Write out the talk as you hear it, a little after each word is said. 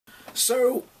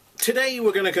So today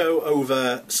we're going to go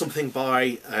over something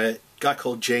by a guy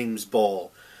called James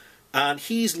Ball, and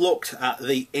he's looked at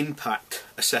the impact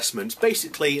assessments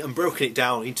basically and broken it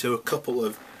down into a couple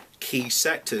of key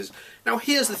sectors. Now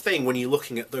here's the thing, when you're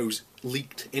looking at those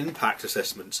leaked impact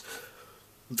assessments,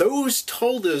 those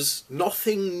told us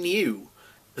nothing new.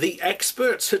 The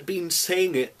experts had been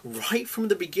saying it right from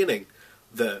the beginning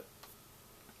that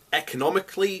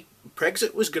economically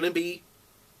Brexit was going to be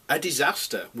a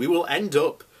disaster. We will end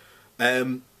up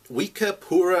weaker,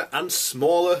 poorer and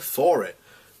smaller for it.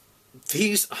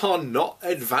 These are not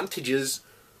advantages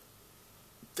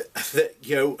that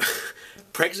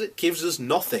Brexit gives us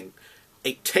nothing.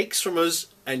 It takes from us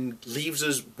and leaves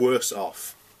us worse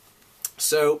off.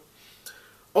 So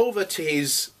over to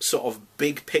his sort of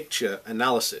big picture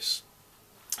analysis.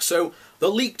 So the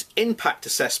leaked impact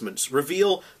assessments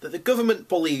reveal that the government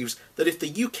believes that if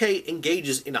the UK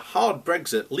engages in a hard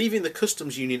Brexit, leaving the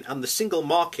customs union and the single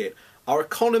market, our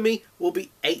economy will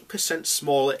be 8%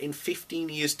 smaller in 15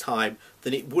 years' time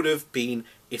than it would have been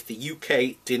if the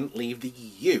UK didn't leave the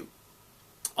EU.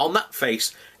 On that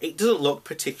face, it doesn't look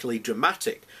particularly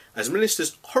dramatic, as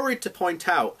ministers hurried to point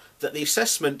out that the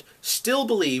assessment still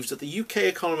believes that the UK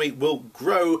economy will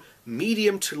grow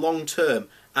medium to long term,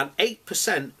 and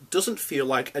 8% doesn't feel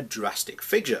like a drastic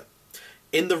figure.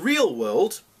 In the real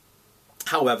world,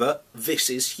 however, this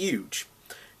is huge.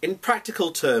 In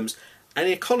practical terms, an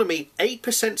economy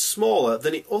 8% smaller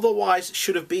than it otherwise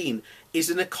should have been is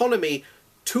an economy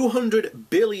 200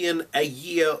 billion a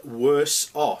year worse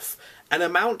off, an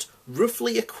amount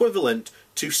roughly equivalent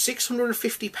to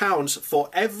 £650 for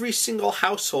every single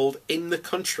household in the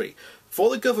country. For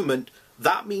the government,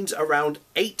 that means around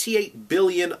 88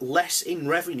 billion less in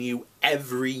revenue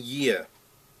every year.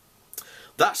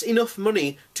 That's enough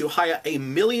money to hire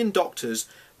 1 million doctors,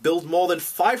 build more than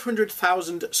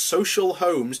 500,000 social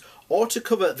homes, or to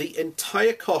cover the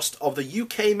entire cost of the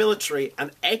UK military and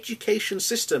education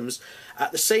systems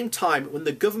at the same time when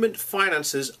the government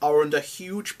finances are under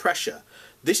huge pressure.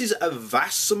 This is a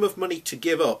vast sum of money to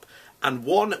give up, and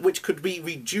one which could be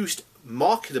reduced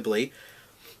markedly.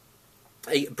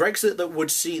 A Brexit that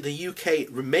would see the UK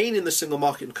remain in the single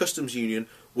market and customs union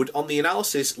would, on the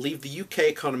analysis, leave the UK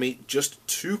economy just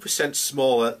 2%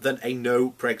 smaller than a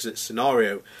no Brexit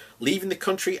scenario, leaving the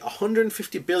country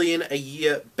 150 billion a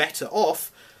year better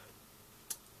off,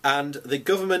 and the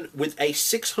government with a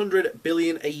 600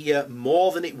 billion a year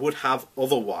more than it would have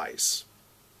otherwise.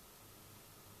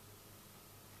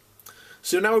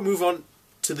 So now we move on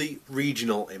to the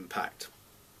regional impact.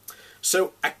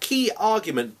 So a key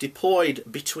argument deployed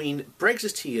between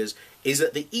Brexiteers is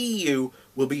that the EU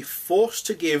will be forced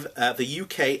to give the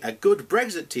UK a good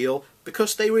Brexit deal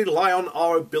because they rely on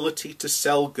our ability to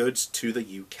sell goods to the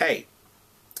UK.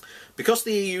 Because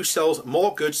the EU sells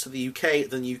more goods to the UK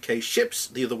than the UK ships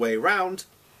the other way around,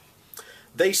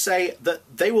 they say that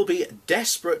they will be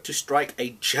desperate to strike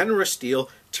a generous deal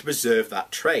to preserve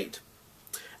that trade.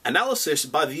 Analysis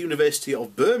by the University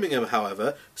of Birmingham,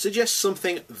 however, suggests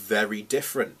something very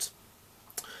different.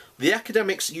 The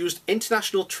academics used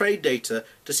international trade data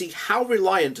to see how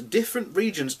reliant different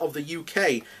regions of the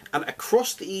UK and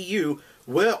across the EU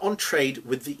were on trade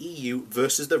with the EU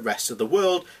versus the rest of the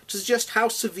world to suggest how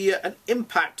severe an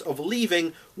impact of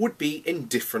leaving would be in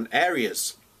different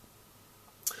areas.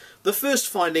 The first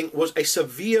finding was a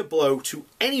severe blow to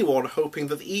anyone hoping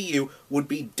that the EU would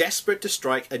be desperate to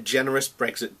strike a generous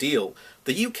Brexit deal.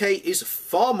 The UK is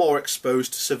far more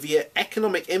exposed to severe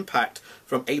economic impact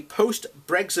from a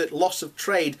post-Brexit loss of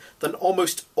trade than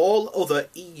almost all other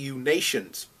EU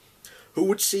nations, who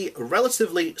would see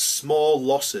relatively small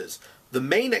losses. The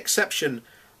main exception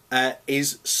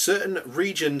is certain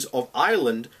regions of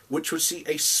Ireland, which would see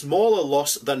a smaller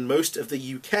loss than most of the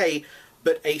UK,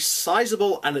 but a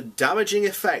sizable and damaging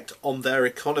effect on their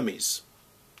economies.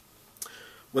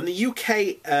 When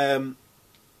it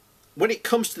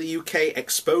comes to the UK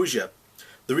exposure,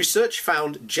 the research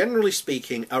found, generally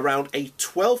speaking, around a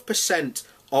 12%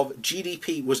 of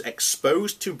GDP was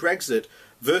exposed to Brexit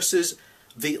versus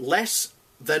the less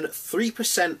than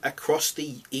 3% across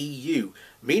the EU,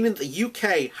 meaning the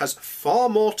UK has far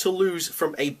more to lose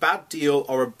from a bad deal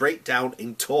or a breakdown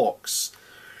in talks.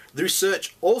 The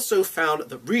research also found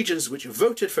that regions which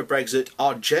voted for Brexit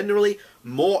are generally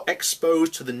more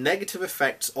exposed to the negative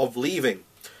effects of leaving.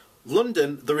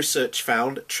 London, the research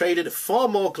found, traded far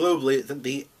more globally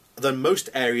than most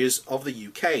areas of the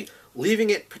UK, leaving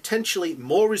it potentially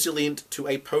more resilient to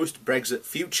a post-Brexit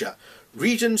future.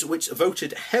 Regions which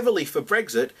voted heavily for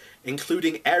Brexit,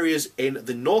 including areas in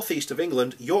the northeast of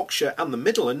England, Yorkshire and the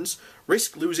Midlands,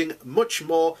 risk losing much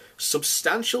more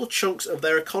substantial chunks of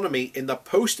their economy in the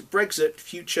post-Brexit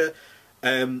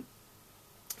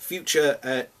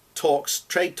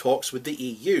trade talks with the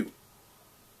EU.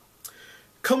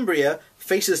 Cumbria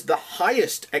faces the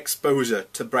highest exposure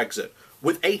to Brexit,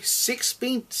 with a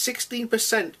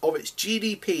 16% of its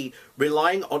GDP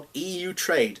relying on EU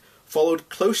trade, followed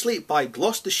closely by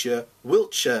Gloucestershire,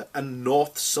 Wiltshire and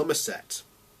North Somerset.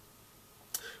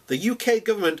 The UK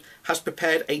government has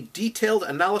prepared a detailed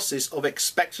analysis of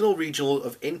expected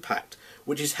regional impact,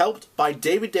 which is helped by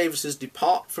David Davis's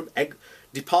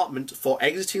Department for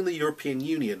Exiting the European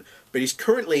Union, but is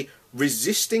currently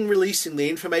resisting releasing the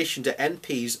information to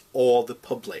MPs or the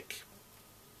public.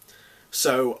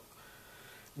 So,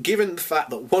 given the fact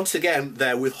that once again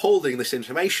they're withholding this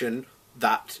information,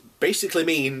 that basically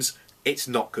means it's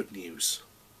not good news.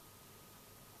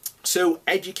 So,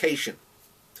 education.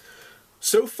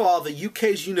 So far, the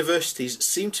UK's universities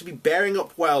seem to be bearing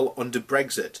up well under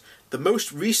Brexit. The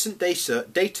most recent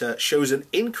data shows an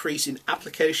increase in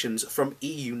applications from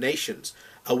EU nations,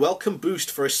 a welcome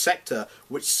boost for a sector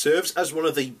which serves as one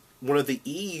of the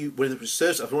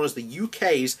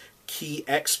UK's key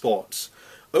exports.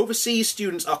 Overseas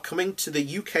students are coming to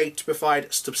the UK to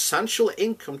provide substantial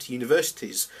income to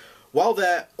universities, while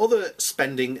their other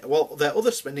spending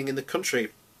in the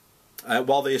country,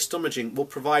 while they are stomaching, will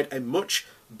provide a much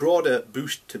broader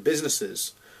boost to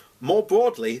businesses. More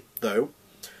broadly, though,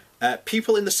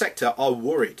 people in the sector are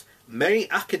worried. Many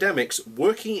academics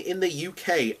working in the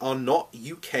UK are not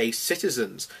UK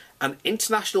citizens, and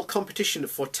international competition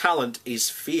for talent is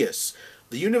fierce.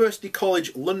 The University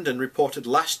College London reported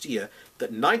last year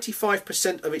that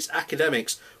 95% of its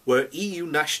academics were EU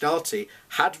nationality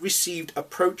had received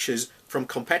approaches from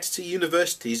competitor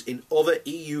universities in other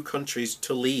EU countries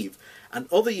to leave, and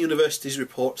other universities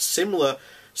report similar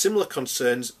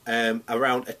concerns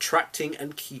around attracting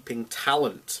and keeping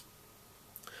talent.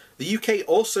 The UK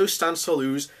also stands to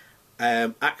lose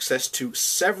access to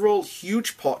several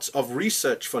huge pots of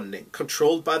research funding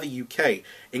controlled by the UK,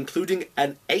 including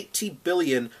an £80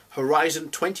 billion Horizon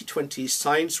 2020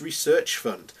 Science Research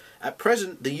Fund. At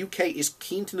present, the UK is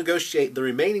keen to negotiate the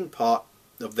remaining part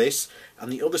of this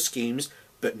and the other schemes,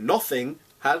 but nothing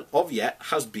as of yet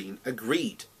has been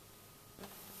agreed.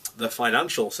 The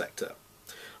financial sector.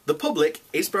 The public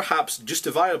is perhaps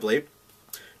justifiably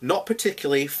not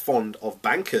particularly fond of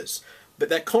bankers, but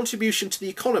their contribution to the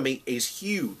economy is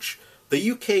huge.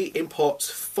 The UK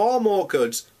imports far more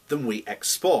goods than we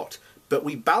export, but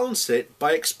we balance it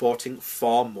by exporting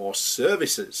far more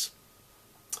services,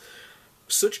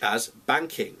 such as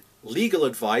banking, legal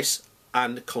advice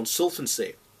and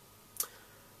consultancy,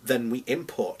 than we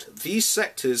import. These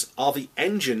sectors are the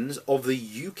engines of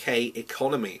the UK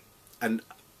economy, and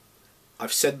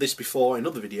I've said this before in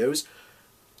other videos.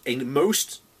 In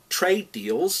most trade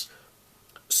deals,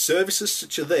 services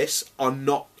such as this are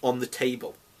not on the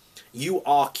table. You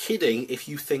are kidding if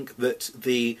you think that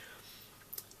the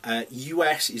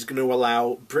US is going to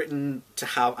allow Britain to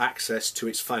have access to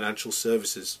its financial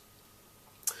services.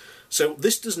 So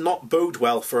this does not bode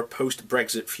well for a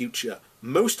post-Brexit future.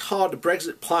 Most hard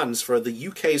Brexit plans for the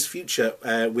UK's future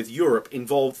with Europe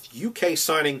involve UK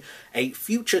signing a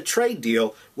future trade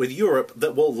deal with Europe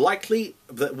that will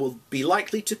be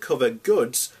likely to cover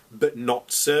goods but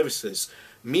not services,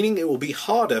 meaning it will be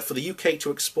harder for the UK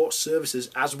to export services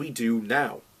as we do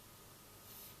now.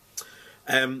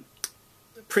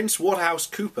 Prince Waterhouse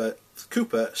Cooper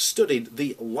studied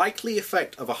the likely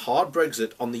effect of a hard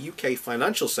Brexit on the UK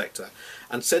financial sector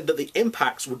and said that the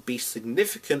impacts would be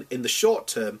significant in the short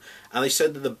term, and they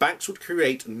said that the banks would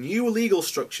create new legal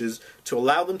structures to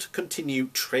allow them to continue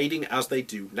trading as they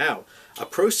do now, a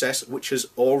process which has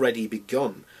already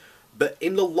begun. But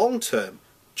in the long term,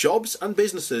 jobs and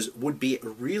businesses would be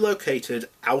relocated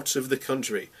out of the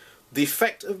country. The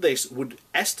effect of this would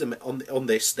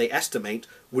they estimate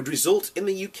would result in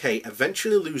the UK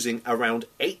eventually losing around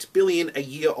 $8 billion a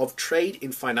year of trade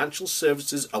in financial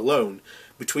services alone,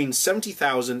 between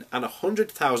 70,000 and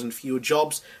 100,000 fewer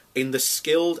jobs in the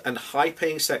skilled and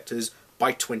high-paying sectors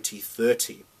by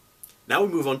 2030. Now we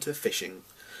move on to fishing,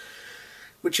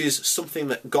 which is something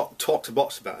that got talked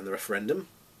about in the referendum.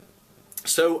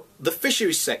 So the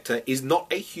fisheries sector is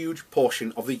not a huge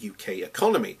portion of the UK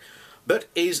economy, but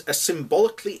is a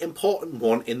symbolically important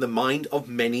one in the mind of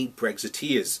many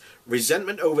Brexiteers.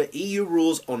 Resentment over EU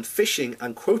rules on fishing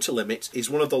and quota limits is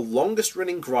one of the longest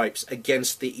running gripes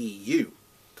against the EU.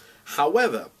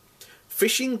 However,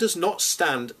 Fishing does not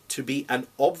stand to be an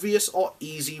obvious or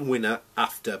easy winner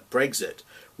after Brexit,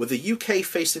 with the UK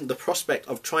facing the prospect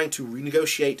of trying to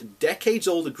renegotiate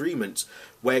decades-old agreements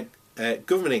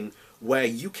governing where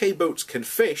UK boats can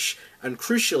fish and,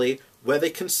 crucially, where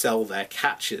they can sell their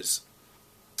catches.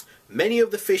 Many of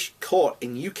the fish caught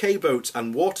in UK boats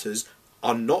and waters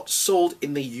are not sold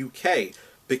in the UK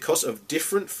because of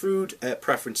different food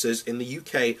preferences in the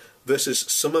UK versus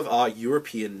some of our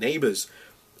European neighbours.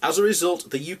 As a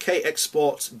result, the UK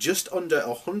exports just under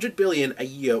 100 billion a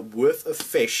year worth of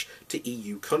fish to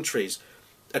EU countries,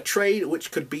 a trade which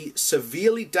could be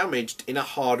severely damaged in a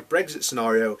hard Brexit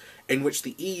scenario in which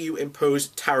the EU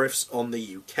imposed tariffs on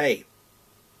the UK.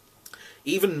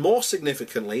 Even more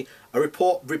significantly, a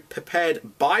report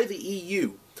prepared by the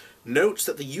EU notes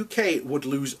that the UK would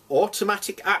lose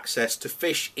automatic access to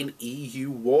fish in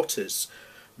EU waters,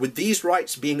 with these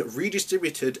rights being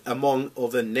redistributed among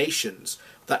other nations.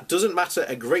 That doesn't matter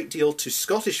a great deal to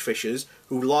Scottish fishers,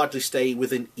 who largely stay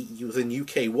within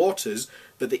UK waters,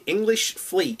 but the English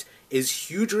fleet is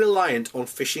hugely reliant on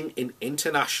fishing in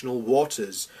international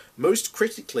waters. Most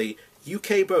critically,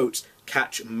 UK boats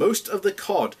catch most of the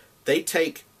cod they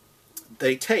take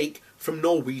from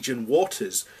Norwegian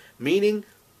waters, meaning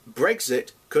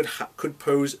Brexit could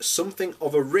pose something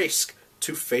of a risk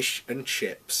to fish and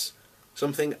chips.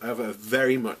 Something of a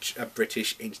very much a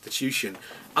British institution.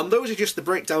 And those are just the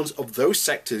breakdowns of those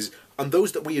sectors and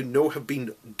those that we know have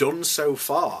been done so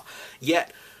far.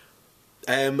 Yet,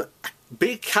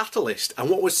 big catalyst, and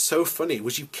what was so funny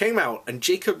was you came out and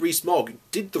Jacob Rees-Mogg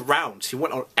did the rounds. He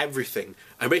went on everything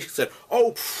and basically said,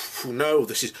 "Oh no,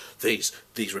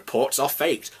 these reports are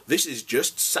faked. This is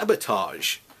just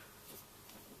sabotage."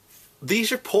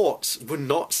 These reports were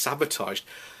not sabotaged.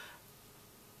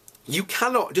 You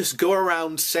cannot just go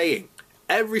around saying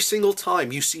every single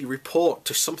time you see a report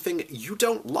to something you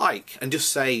don't like and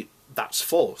just say that's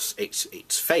false,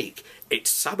 it's fake,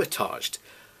 it's sabotaged.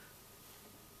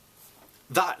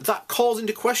 That calls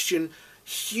into question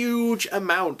huge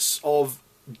amounts of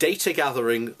data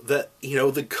gathering that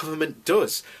the government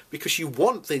does, because you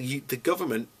want the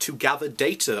government to gather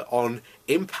data on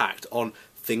impact, on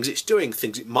things it's doing,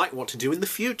 things it might want to do in the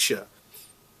future.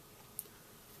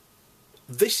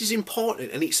 This is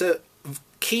important, and it's a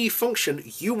key function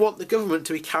you want the government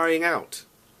to be carrying out.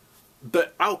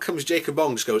 But out comes Jacob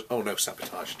Bong, just goes, "Oh no,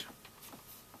 sabotaged."